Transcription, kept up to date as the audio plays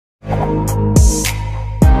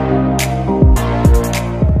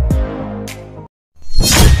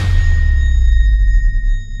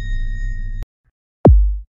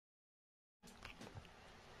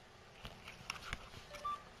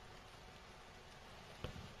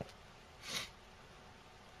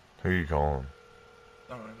Who are you calling?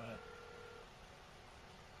 Don't worry about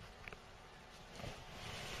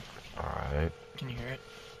it. Alright. Can you hear it?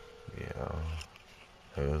 Yeah.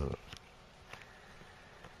 Who is it?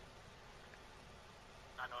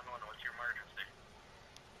 I don't know what's your emergency.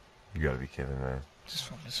 You gotta be kidding me. Just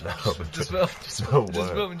film, just No, film, just film, just film,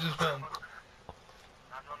 just film, just film. 911,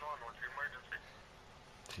 what's your emergency?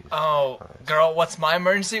 Jesus Oh, Christ. girl, what's my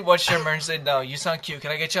emergency? What's your emergency? No, you sound cute.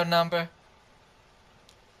 Can I get your number?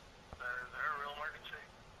 Is there a real emergency?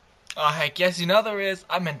 Oh, heck yes, you know there is.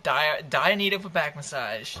 I'm in dire need of a back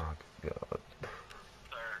massage. Oh, God.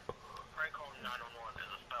 Sir, prank calling 911 is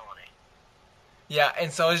a felony. Yeah,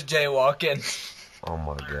 and so is jaywalking. Oh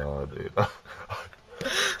my God, dude.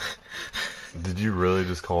 Did you really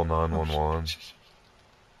just call 911?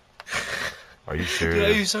 Are you Dude, I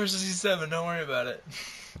serious? use Star 67, don't worry about it.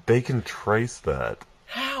 They can trace that.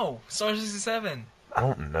 How? Star 67? I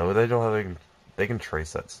don't know. They don't have. They can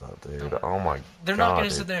trace that stuff, dude. Oh my God. They're not gonna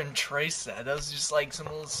dude. sit there and trace that. That was just like some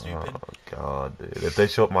little stupid. Oh God, dude. If they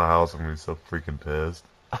show up at my house, I'm gonna be so freaking pissed.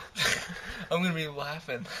 I'm gonna be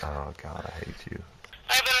laughing. Oh God, I hate you.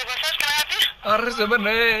 Hey, Billy, what's this? Can I help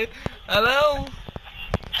you? Hello?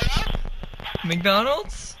 Hello?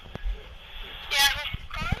 McDonald's? Yeah, who's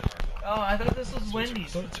calling? Oh, I thought this was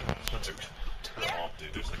Wendy's. Spencer, turn it off,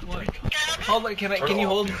 dude. There's like What? three. Hold on, can you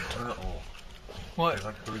hold? Turn it off. What? There's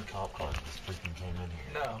like 3 cop cars that just freaking came in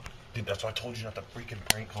here. No. Dude, that's why I told you not to freaking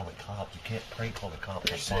prank call the cops. You can't prank call the cops.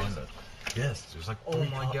 They'll find us. Yes, there's like 3 Oh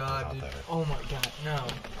my cop God, cars out dude. there. Oh my God, no.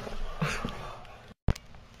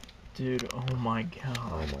 Dude, oh my Oh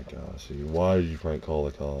God. my gosh, dude. Why did you prank call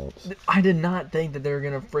the cops? I did not think that they were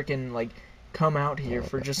gonna freaking like come out here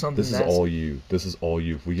for just something This is all you. This is all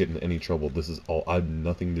you. If we get in any trouble, this is all. I have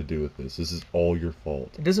nothing to do with this. This is all your fault.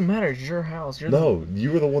 It doesn't matter. It's your house. You're No,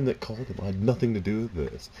 you were the one that called him. I had nothing to do with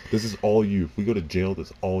this. This is all you. If we go to jail,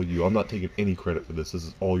 that's all you. I'm not taking any credit for this. This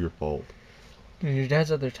is all your fault. Dude, your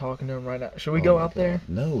dad's out there talking to him right now. Should we Oh go my out there? God.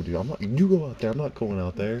 No, dude. I'm not. You go out there. I'm not going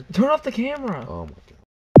out there. Turn off the camera. Oh my God.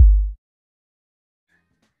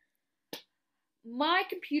 My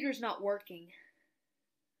computer's not working.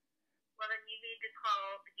 Well, then you need to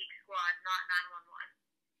call the Geek Squad, not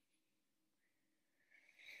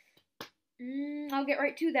 911. I'll get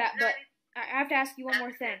right to that, but I have to ask you one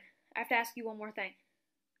more thing.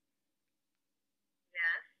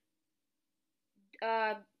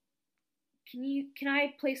 Yes? Can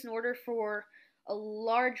I place an order for a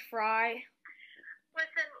large fry?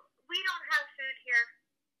 Listen, we don't have food here.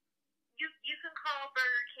 You can call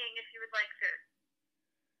Burger King if you would like food.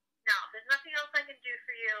 No, there's nothing else I can do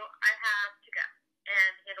for you. I have to go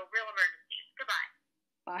and handle real emergencies. Goodbye.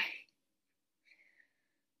 Bye.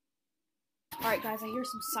 Alright guys, I hear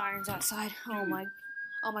some sirens outside. Oh my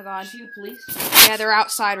God. See the police? Yeah, they're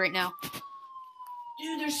outside right now.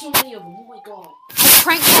 Dude, there's so many of them. Oh my God. I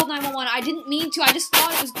prank called 911. I didn't mean to. I just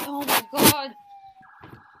thought it was. Oh my God.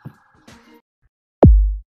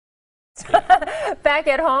 Back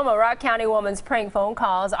at home, a Rock County woman's prank phone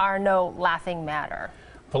calls are no laughing matter.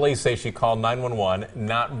 Police say she called 911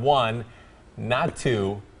 not 1, not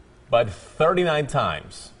 2, but 39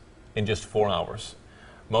 times in just 4 hours.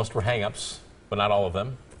 Most were hang-ups, but not all of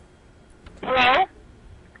them. Hello?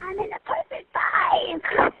 I'm in apartment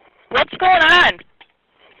 5. What's going on?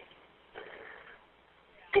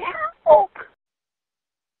 Help!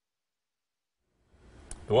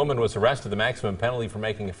 The woman was arrested. The maximum penalty for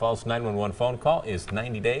making a false 911 phone call is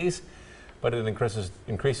 90 days, but it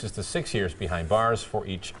increases to 6 years behind bars for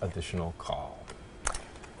each additional call.